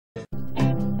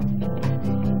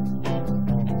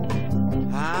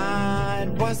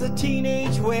was a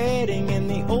teenage wedding and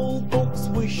the old folks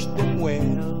wished them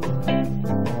well.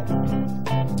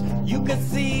 You could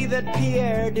see that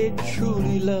Pierre did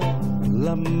truly love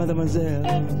La Mademoiselle.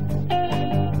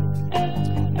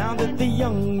 Now that the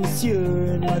young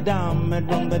monsieur and Madame had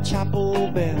rung the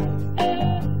chapel bell,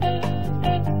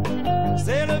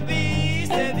 c'est la vie,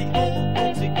 said the old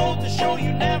folks, it goes to show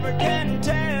you never can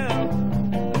tell.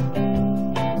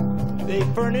 They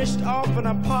furnished off an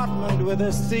apartment with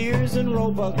a Sears and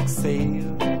Roebuck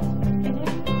sale.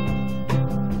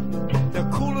 The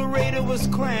coolerator was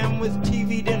crammed with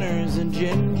TV dinners and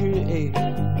ginger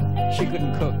ale. She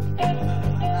couldn't cook.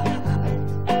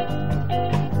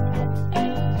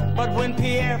 But when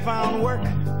Pierre found work,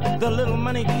 the little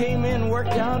money came in,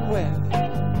 worked out well.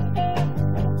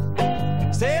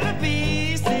 C'est la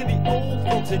vie, say the old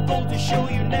folks, it goes to show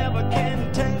you never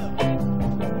can tell.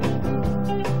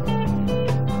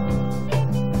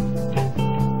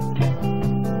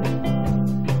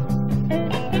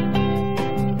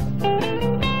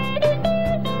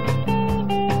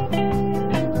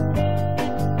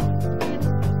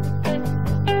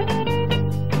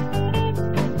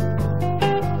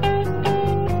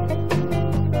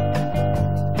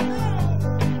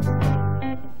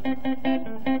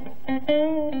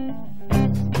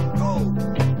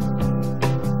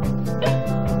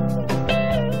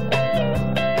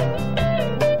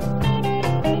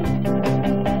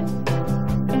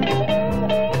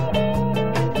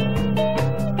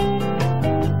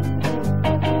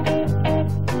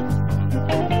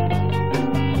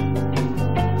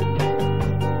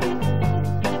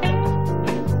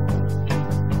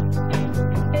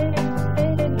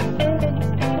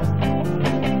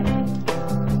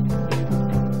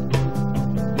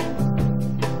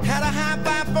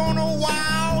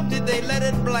 They let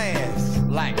it blast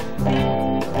like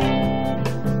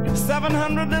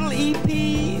 700 little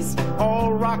EPs,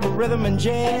 all rock, rhythm, and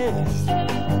jazz.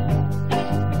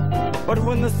 But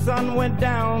when the sun went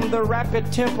down, the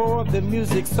rapid tempo of the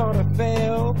music sort of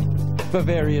fell for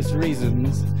various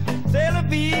reasons. C'est la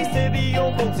vie, say the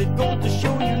old folks, it goes to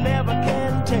show you never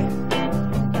can tell.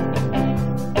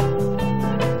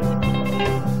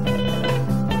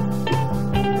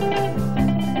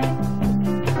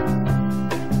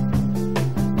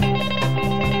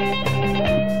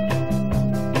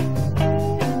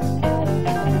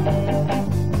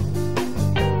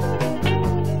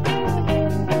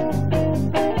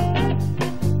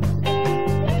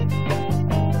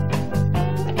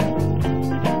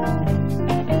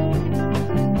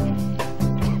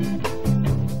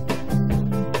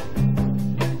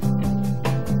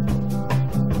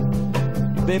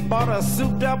 They bought a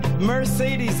souped-up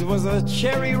Mercedes, was a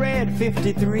cherry red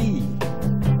 53.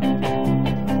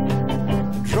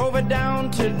 Drove it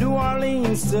down to New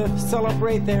Orleans to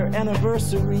celebrate their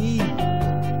anniversary.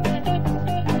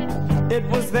 It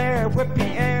was there where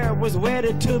Pierre was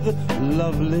wedded to the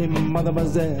lovely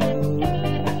Mademoiselle.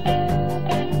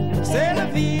 C'est la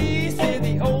vie.